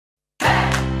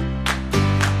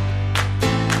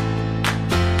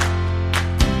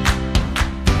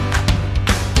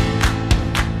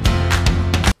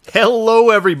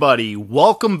Hello everybody,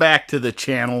 welcome back to the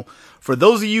channel. For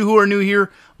those of you who are new here,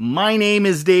 my name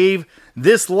is Dave.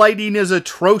 This lighting is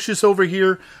atrocious over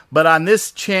here, but on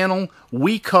this channel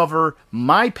we cover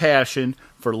my passion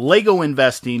for Lego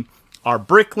investing, our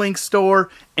Bricklink store,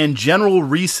 and general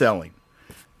reselling.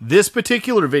 This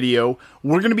particular video,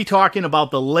 we're going to be talking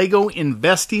about the Lego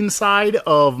investing side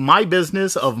of my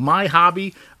business, of my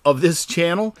hobby, of this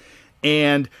channel.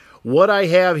 And what I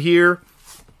have here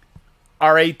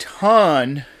are a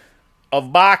ton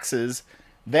of boxes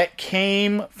that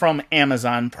came from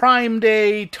Amazon Prime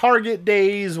Day, Target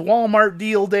days, Walmart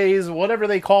deal days, whatever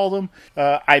they call them.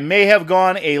 I may have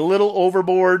gone a little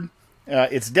overboard.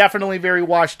 It's definitely very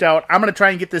washed out. I'm going to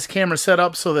try and get this camera set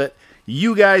up so that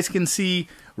you guys can see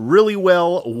really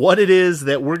well what it is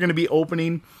that we're going to be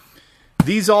opening.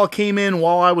 These all came in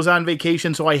while I was on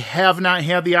vacation, so I have not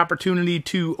had the opportunity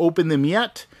to open them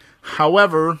yet.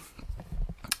 However,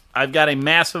 I've got a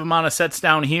massive amount of sets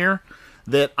down here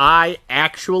that I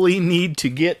actually need to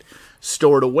get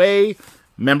stored away.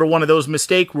 Remember one of those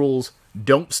mistake rules,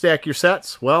 don't stack your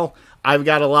sets? Well, I've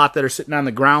got a lot that are sitting on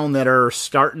the ground that are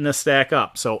starting to stack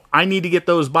up. So I need to get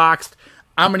those boxed.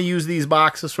 I'm going to use these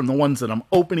boxes from the ones that I'm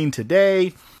opening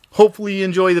today. Hopefully you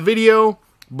enjoy the video.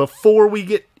 Before we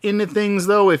get into things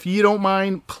though, if you don't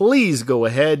mind, please go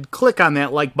ahead, click on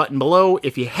that like button below.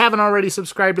 If you haven't already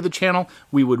subscribed to the channel,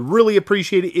 we would really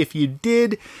appreciate it if you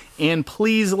did. And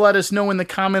please let us know in the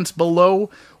comments below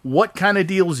what kind of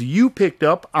deals you picked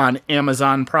up on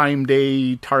Amazon Prime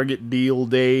Day, Target Deal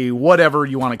Day, whatever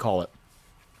you want to call it.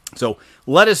 So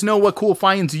let us know what cool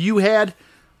finds you had.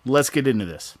 Let's get into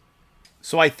this.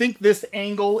 So I think this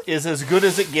angle is as good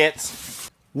as it gets.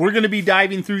 We're going to be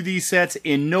diving through these sets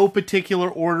in no particular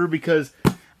order because,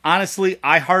 honestly,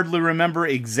 I hardly remember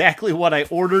exactly what I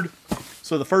ordered.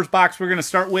 So the first box we're going to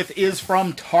start with is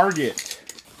from Target.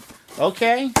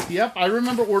 Okay, yep, I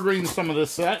remember ordering some of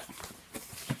this set.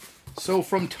 So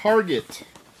from Target,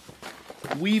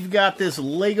 we've got this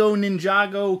Lego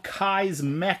Ninjago Kai's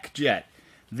Mech Jet.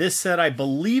 This set, I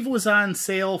believe, was on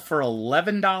sale for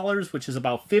 $11, which is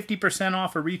about 50%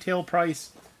 off a retail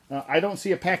price. I don't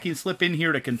see a packing slip in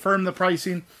here to confirm the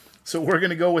pricing, so we're going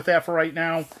to go with that for right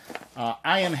now.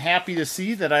 I am happy to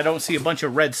see that I don't see a bunch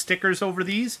of red stickers over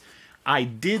these. I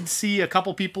did see a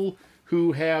couple people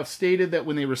who have stated that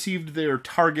when they received their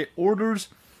Target orders,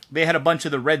 they had a bunch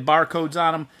of the red barcodes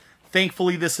on them.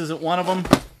 Thankfully, this isn't one of them,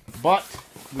 but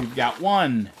we've got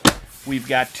one, we've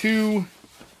got two,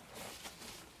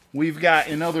 we've got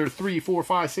another 3, 4,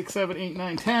 5, 6, 7, 8,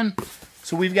 9, 10.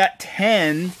 So we've got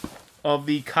 10 of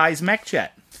the Kai's Mech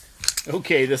Jet.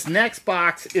 Okay, this next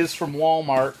box is from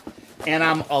Walmart, and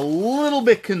I'm a little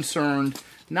bit concerned,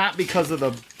 not because of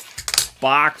the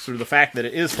box or the fact that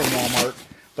it is from Walmart,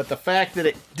 but the fact that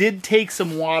it did take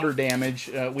some water damage.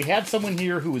 We had someone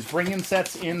here who was bringing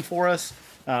sets in for us,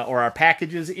 or our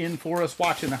packages in for us,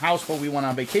 watching the house while we went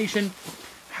on vacation.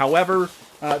 However,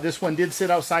 this one did sit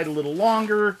outside a little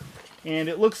longer, and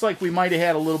it looks like we might have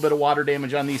had a little bit of water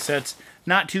damage on these sets.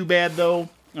 Not too bad, though.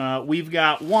 We've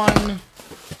got 1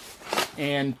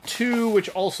 and 2, which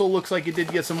also looks like it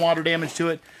did get some water damage to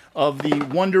it, of the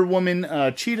Wonder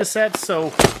Woman cheetah sets.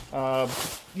 So,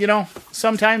 you know,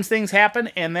 sometimes things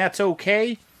happen, and that's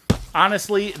okay.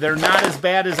 Honestly, they're not as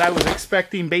bad as I was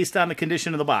expecting based on the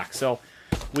condition of the box. So,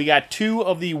 we got 2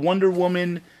 of the Wonder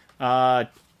Woman, I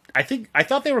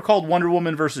thought they were called Wonder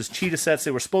Woman versus Cheetah sets.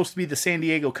 They were supposed to be the San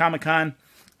Diego Comic-Con.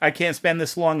 I can't spend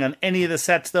this long on any of the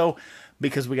sets, though,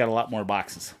 because we got a lot more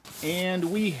boxes.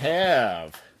 And we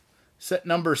have set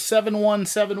number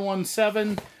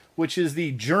 71717, which is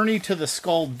the Journey to the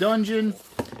Skull Dungeon.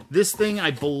 This thing, I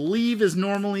believe, is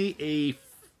normally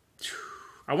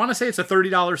I want to say it's a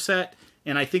 $30 set,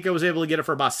 and I think I was able to get it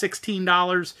for about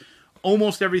 $16.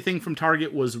 Almost everything from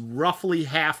Target was roughly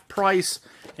half price,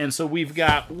 and so we've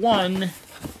got 1,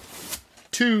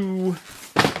 2,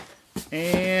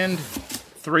 and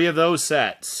 3 of those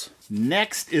sets.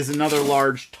 Next is another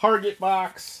large Target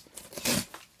box.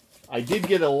 I did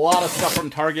get a lot of stuff from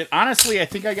Target. Honestly, I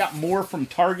think I got more from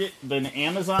Target than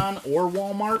Amazon or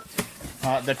Walmart.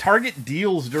 The Target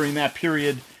deals during that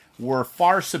period were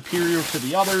far superior to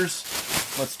the others.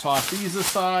 Let's toss these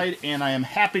aside, and I am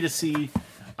happy to see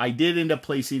I did end up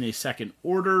placing a second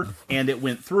order, and it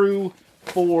went through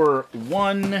for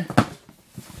 1,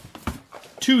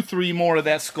 2, 3 more of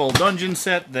that Skull Dungeon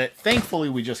set that thankfully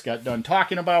we just got done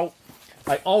talking about.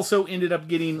 I also ended up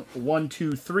getting 1,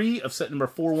 2, 3 of set number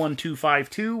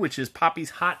 41252, which is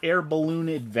Poppy's Hot Air Balloon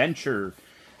Adventure.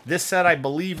 This set, I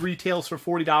believe, retails for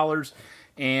 $40,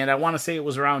 and I want to say it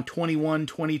was around 21,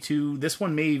 22. This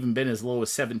one may have even been as low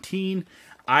as 17.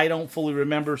 I don't fully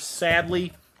remember,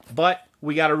 sadly. but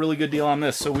we got a really good deal on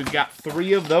this. So we've got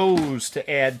 3 of those to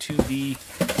add to the...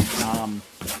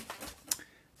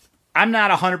 I'm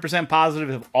not 100% positive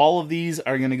if all of these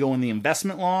are going to go in the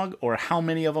investment log or how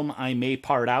many of them I may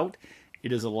part out.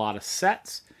 It is a lot of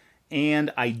sets,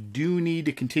 and I do need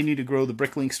to continue to grow the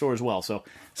Bricklink store as well. So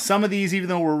some of these, even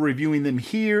though we're reviewing them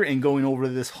here and going over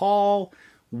this haul,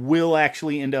 will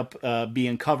actually end up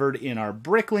being covered in our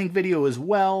Bricklink video as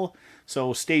well.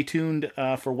 So stay tuned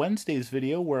for Wednesday's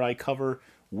video where I cover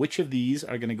which of these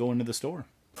are going to go into the store.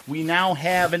 We now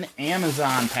have an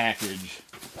Amazon package,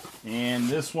 and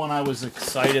this one I was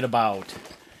excited about.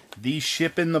 The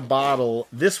ship in the bottle.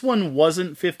 This one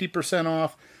wasn't 50%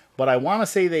 off, but I want to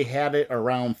say they had it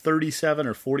around 37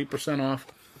 or 40% off.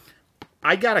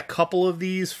 I got a couple of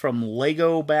these from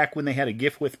Lego back when they had a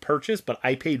gift with purchase, but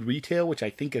I paid retail, which I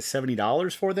think is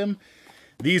 $70 for them.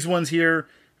 These ones here,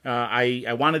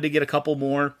 I wanted to get a couple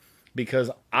more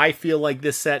because I feel like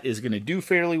this set is going to do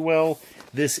fairly well.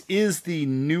 This is the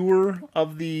newer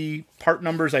of the part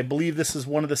numbers. I believe this is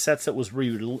one of the sets that was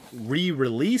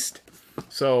re-released.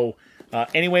 So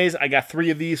anyways, I got 3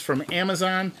 of these from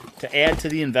Amazon to add to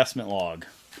the investment log.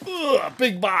 Ugh,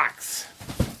 big box.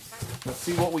 Let's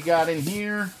see what we got in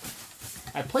here.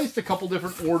 I placed a couple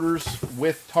different orders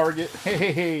with Target.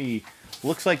 Hey,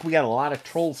 looks like we got a lot of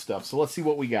troll stuff. So let's see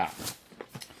what we got.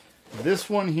 This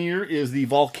one here is the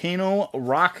Volcano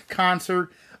Rock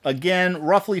Concert. Again,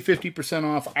 roughly 50%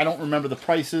 off. I don't remember the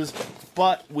prices,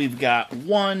 but we've got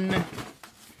 1.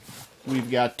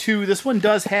 We've got 2. This one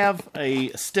does have a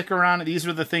sticker on it. These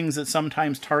are the things that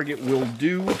sometimes Target will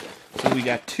do. So we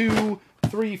got 2,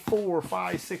 3, 4,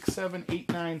 5, 6, 7,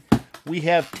 8, 9. We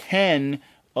have 10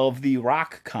 of the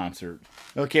Rock Concert.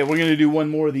 Okay, we're going to do one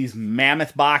more of these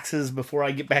mammoth boxes before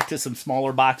I get back to some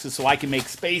smaller boxes so I can make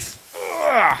space.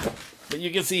 Ugh. But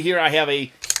you can see here I have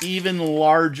a even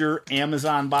larger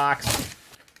Amazon box.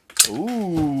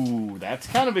 Ooh, that's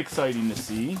kind of exciting to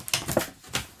see.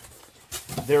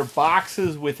 They're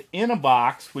boxes within a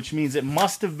box, which means it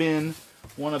must have been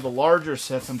one of the larger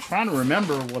sets. I'm trying to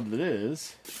remember what it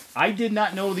is. I did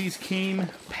not know these came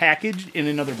packaged in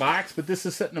another box, but this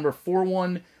is set number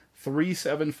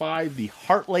 41375, the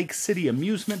Heart Lake City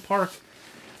Amusement Park.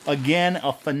 Again,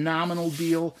 a phenomenal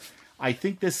deal. I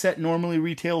think this set normally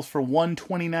retails for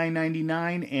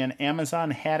 $129.99, and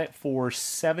Amazon had it for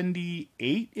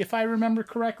 $78, if I remember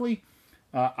correctly.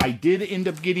 I did end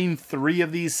up getting 3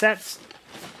 of these sets,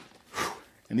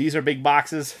 and these are big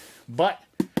boxes, but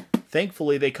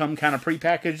thankfully they come kind of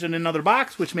prepackaged in another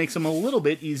box, which makes them a little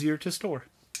bit easier to store.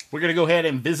 We're going to go ahead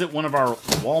and visit one of our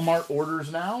Walmart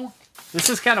orders now. This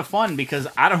is kind of fun because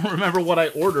I don't remember what I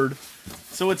ordered,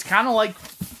 so it's kind of like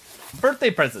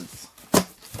birthday presents.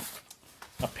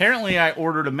 Apparently, I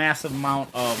ordered a massive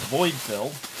amount of void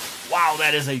fill. Wow,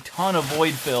 that is a ton of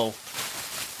void fill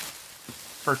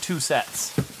for 2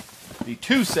 sets. The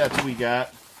 2 sets we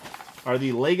got are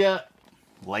the Lego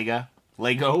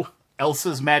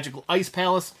Elsa's Magical Ice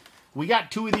Palace. We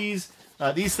got 2 of these.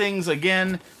 These things,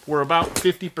 again, were about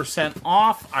 50%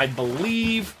 off, I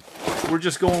believe. We're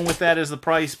just going with that as the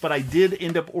price, but I did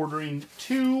end up ordering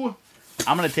 2.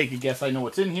 I'm going to take a guess. I know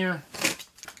what's in here.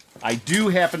 I do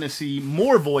happen to see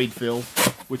more void fill,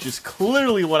 which is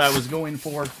clearly what I was going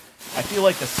for. I feel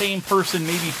like the same person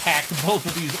maybe packed both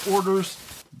of these orders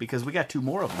because we got 2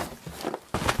 more of them.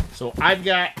 So I've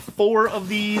got 4 of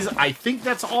these. I think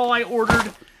that's all I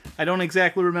ordered. I don't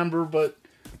exactly remember, but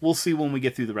we'll see when we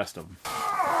get through the rest of them.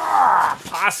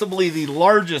 Possibly the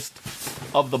largest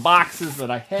of the boxes that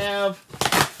I have.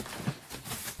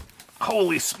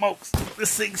 Holy smokes,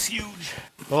 this thing's huge.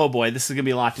 Oh boy, this is going to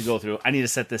be a lot to go through. I need to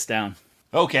set this down.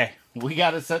 Okay, we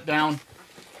got it set down.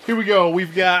 Here we go.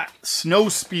 We've got Snow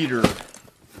Speeder.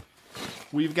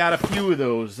 We've got a few of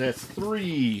those. That's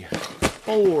 3,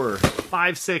 4,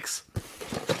 5, 6.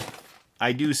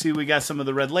 I do see we got some of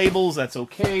the red labels. That's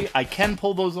okay. I can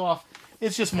pull those off.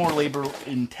 It's just more labor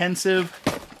intensive.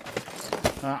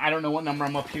 I don't know what number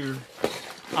I'm up here.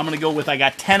 I'm going to go with, I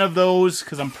got 10 of those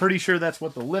because I'm pretty sure that's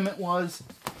what the limit was.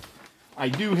 I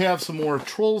do have some more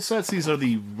troll sets. These are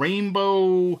the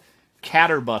Rainbow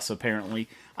Catterbus, apparently.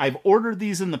 I've ordered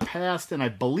these in the past, and I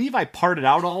believe I parted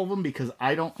out all of them because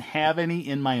I don't have any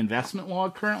in my investment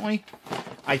log currently.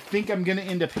 I think I'm going to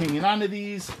end up hanging on to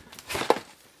these.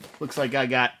 Looks like I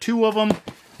got 2 of them.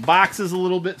 Box is a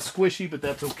little bit squishy, but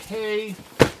that's okay.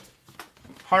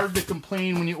 Hard to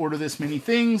complain when you order this many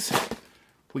things.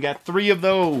 We got 3 of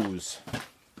those.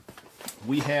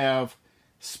 We have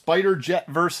Spider Jet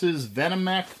versus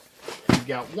Venomech. We've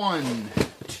got 1,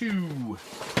 2,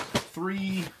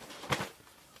 3,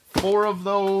 4 of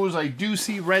those. I do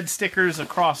see red stickers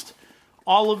across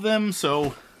all of them,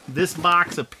 so This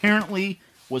box apparently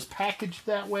was packaged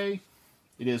that way.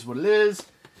 It is what it is.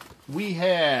 We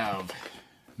have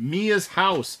Mia's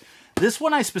House. This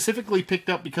one I specifically picked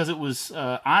up because it was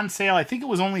on sale. I think it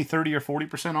was only 30 or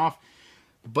 40% off.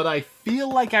 But I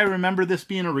feel like I remember this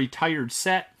being a retired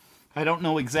set. I don't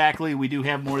know exactly. We do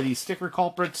have more of these sticker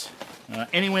culprits.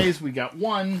 Anyways, we got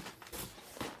 1,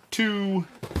 2,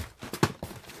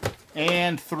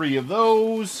 and 3 of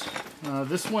those.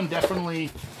 This one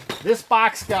definitely... This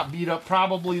box got beat up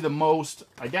probably the most.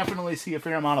 I definitely see a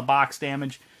fair amount of box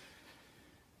damage.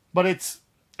 But it's,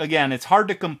 again, it's hard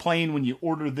to complain when you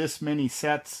order this many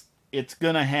sets. It's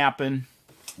going to happen.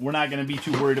 We're not going to be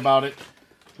too worried about it.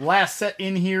 Last set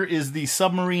in here is the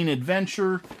Submarine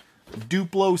Adventure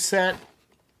Duplo set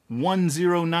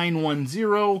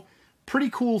 10910. Pretty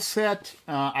cool set.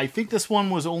 I think this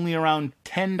one was only around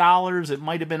 $10. It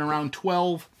might have been around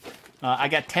 $12. I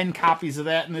got 10 copies of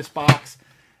that in this box.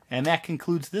 And that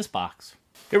concludes this box.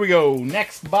 Here we go.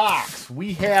 Next box.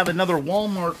 We have another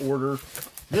Walmart order.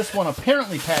 This one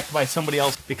apparently packed by somebody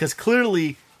else because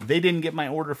clearly they didn't get my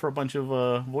order for a bunch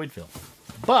of void fill.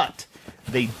 But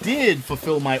they did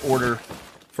fulfill my order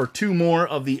for 2 more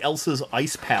of the Elsa's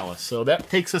Ice Palace. So that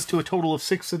takes us to a total of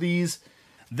 6 of these.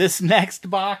 This next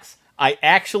box I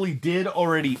actually did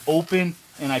already open,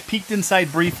 and I peeked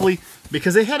inside briefly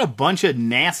because they had a bunch of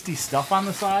nasty stuff on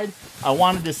the side. I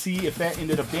wanted to see if that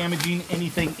ended up damaging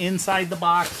anything inside the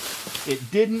box. It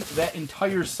didn't. That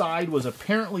entire side was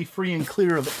apparently free and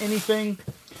clear of anything.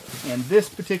 And this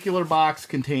particular box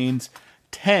contains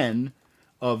 10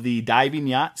 of the Diving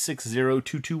Yacht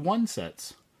 60221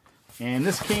 sets. And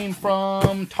this came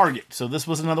from Target. So this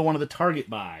was another one of the Target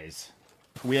buys.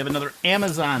 We have another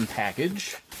Amazon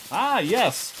package. Ah,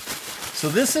 yes. So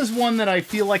this is one that I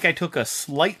feel like I took a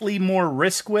slightly more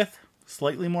risk with.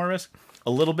 Slightly more risk. A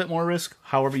little bit more risk,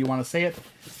 however you want to say it.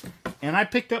 And I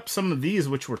picked up some of these,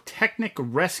 which were Technic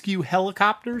Rescue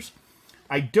Helicopters.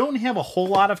 I don't have a whole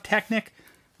lot of Technic,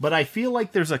 but I feel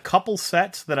like there's a couple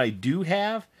sets that I do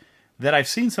have that I've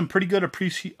seen some pretty good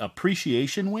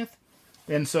appreciation with.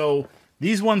 And so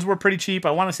these ones were pretty cheap.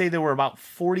 I want to say they were about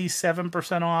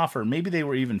 47% off, or maybe they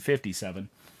were even 57%.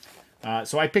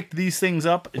 So I picked these things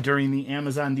up during the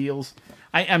Amazon deals.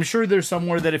 I'm sure there's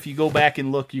somewhere that if you go back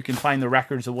and look, you can find the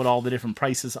records of what all the different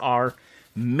prices are.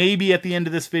 Maybe at the end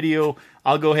of this video,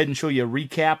 I'll go ahead and show you a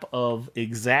recap of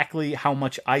exactly how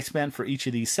much I spent for each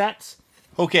of these sets.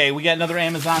 Okay, we got another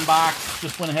Amazon box.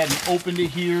 Just went ahead and opened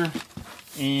it here.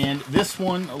 And this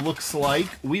one looks like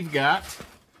we've got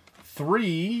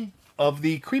 3 of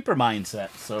the Creeper Mine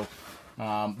sets. So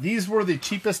these were the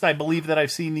cheapest, I believe, that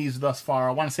I've seen these thus far.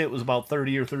 I want to say it was about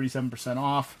 30 or 37%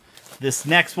 off. This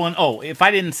next one, oh, if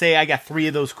I didn't say I got 3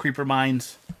 of those Creeper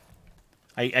Mines,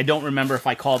 I don't remember if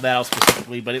I called that out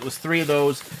specifically, but it was 3 of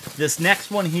those. This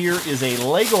next one here is a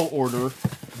Lego order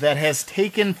that has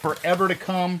taken forever to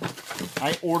come.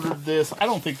 I ordered this. I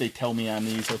don't think they tell me on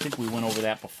these. I think we went over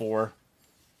that before.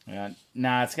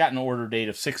 Nah, it's got an order date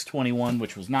of 6/21,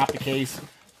 which was not the case.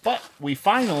 But we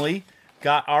finally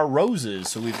got our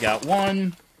roses. So we've got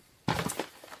 1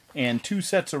 and 2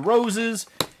 sets of roses.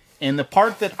 And the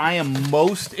part that I am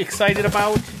most excited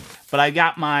about, but I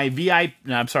got my VIP,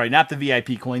 no, I'm sorry, not the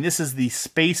VIP coin. This is the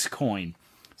space coin.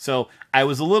 So I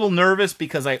was a little nervous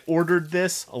because I ordered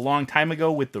this a long time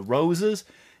ago with the roses.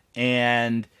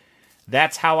 And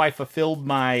that's how I fulfilled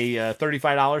my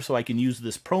 $35 so I can use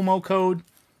this promo code.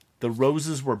 The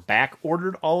roses were back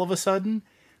ordered all of a sudden,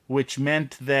 which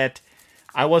meant that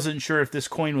I wasn't sure if this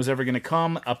coin was ever going to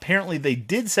come. Apparently they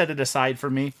did set it aside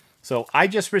for me. So I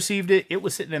just received it. It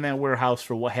was sitting in that warehouse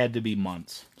for what had to be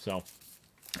months. So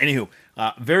anywho,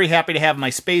 very happy to have my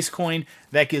space coin.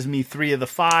 That gives me 3 of the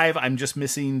 5. I'm just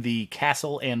missing the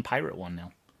castle and pirate one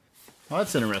now. Well,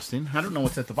 that's interesting. I don't know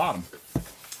what's at the bottom.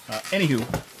 Anywho,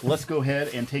 let's go ahead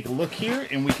and take a look here,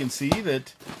 and we can see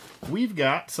that we've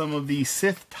got some of the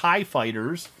Sith TIE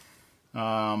Fighters.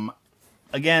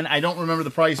 Again, I don't remember the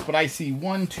price, but I see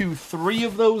 1, 2, 3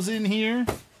 of those in here.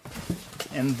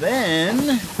 And then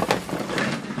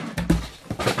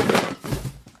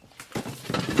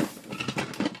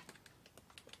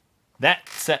that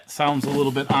set sounds a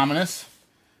little bit ominous.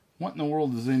 What in the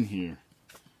world is in here?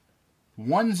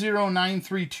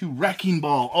 10932 Wrecking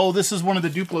Ball. Oh, this is one of the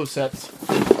Duplo sets.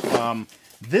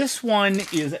 This one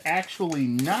is actually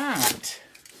not.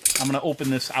 I'm going to open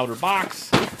this outer box.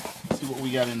 See what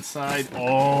we got inside.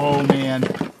 Oh, man.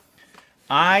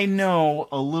 I know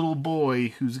a little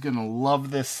boy who's going to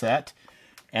love this set,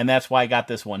 and that's why I got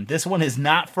this one. This one is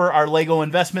not for our Lego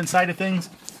investment side of things.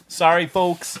 Sorry,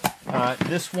 folks.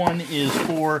 This one is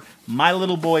for my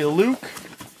little boy, Luke.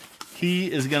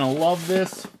 He is going to love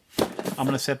this. I'm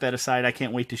going to set that aside. I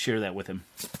can't wait to share that with him.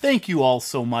 Thank you all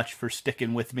so much for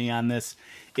sticking with me on this.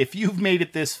 If you've made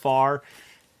it this far,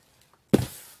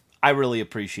 I really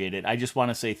appreciate it. I just want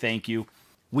to say thank you.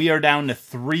 We are down to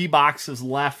 3 boxes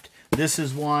left. This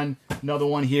is one. Another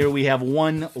one here. We have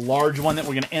one large one that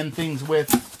we're going to end things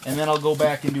with. And then I'll go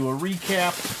back and do a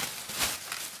recap.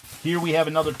 Here we have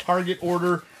another Target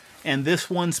order. And this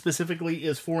one specifically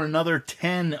is for another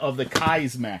 10 of the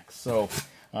Kai's mechs. So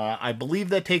I believe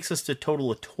that takes us to a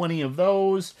total of 20 of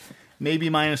those. Maybe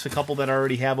minus a couple that I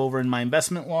already have over in my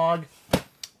investment log.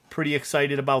 Pretty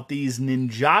excited about these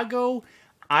Ninjago.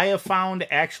 I have found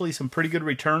actually some pretty good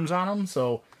returns on them.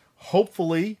 So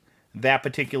hopefully that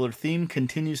particular theme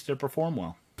continues to perform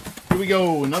well. Here we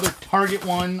go, another Target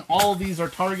one. All of these are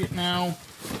Target now.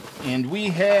 And we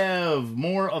have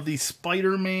more of the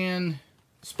Spider-Man,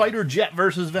 Spider-Jet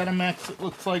versus Venom X. It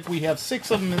looks like we have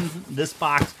 6 of them in this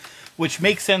box, which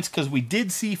makes sense because we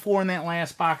did see 4 in that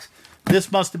last box.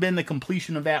 This must have been the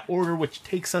completion of that order, which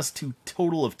takes us to a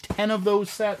total of 10 of those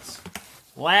sets.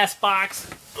 Last box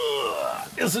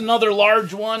is another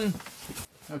large one.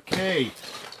 Okay.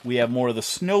 We have more of the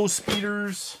Snow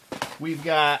Speeders. We've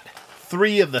got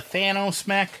 3 of the Thanos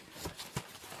mech.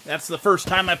 That's the first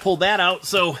time I pulled that out,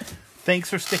 so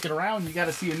thanks for sticking around. You got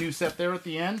to see a new set there at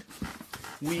the end.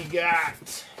 We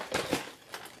got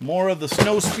more of the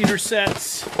Snow Speeder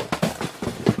sets.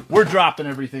 We're dropping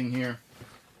everything here.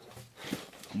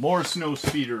 More Snow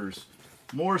Speeders.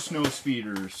 More Snow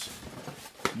Speeders.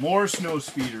 More Snow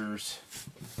Speeders.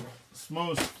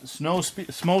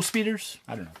 Snow Speeders?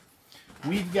 I don't know.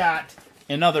 We've got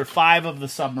another 5 of the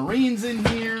submarines in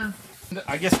here.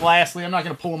 I guess lastly, I'm not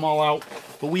going to pull them all out,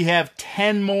 but we have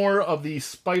 10 more of the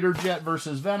Spider-Jet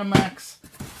versus Venom X.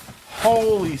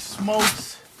 Holy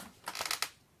smokes.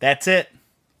 That's it.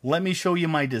 Let me show you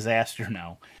my disaster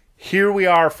now. Here we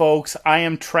are, folks. I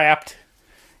am trapped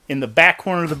in the back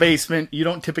corner of the basement. You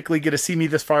don't typically get to see me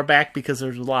this far back because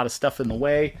there's a lot of stuff in the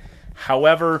way.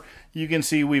 However, you can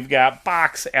see we've got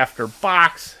box after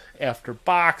box after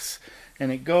box.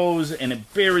 And it goes and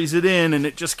it buries it in and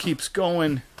it just keeps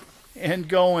going and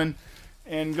going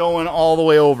and going all the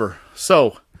way over.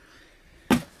 So,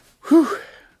 whew,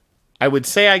 I would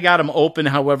say I got them open.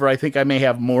 However, I think I may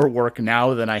have more work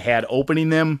now than I had opening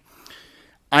them.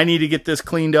 I need to get this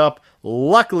cleaned up.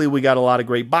 Luckily, we got a lot of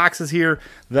great boxes here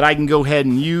that I can go ahead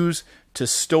and use to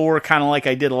store, kind of like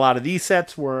I did a lot of these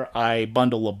sets where I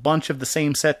bundle a bunch of the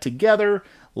same set together,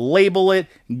 label it,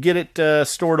 get it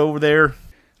stored over there.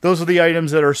 Those are the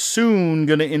items that are soon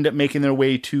going to end up making their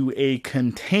way to a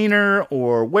container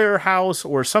or warehouse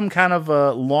or some kind of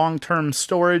long-term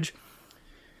storage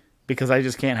because I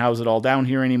just can't house it all down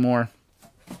here anymore.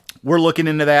 We're looking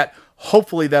into that.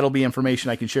 Hopefully that'll be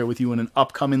information I can share with you in an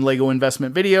upcoming Lego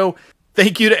investment video.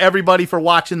 Thank you to everybody for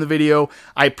watching the video.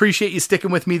 I appreciate you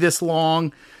sticking with me this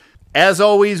long. As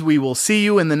always, we will see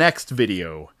you in the next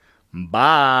video.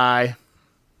 Bye.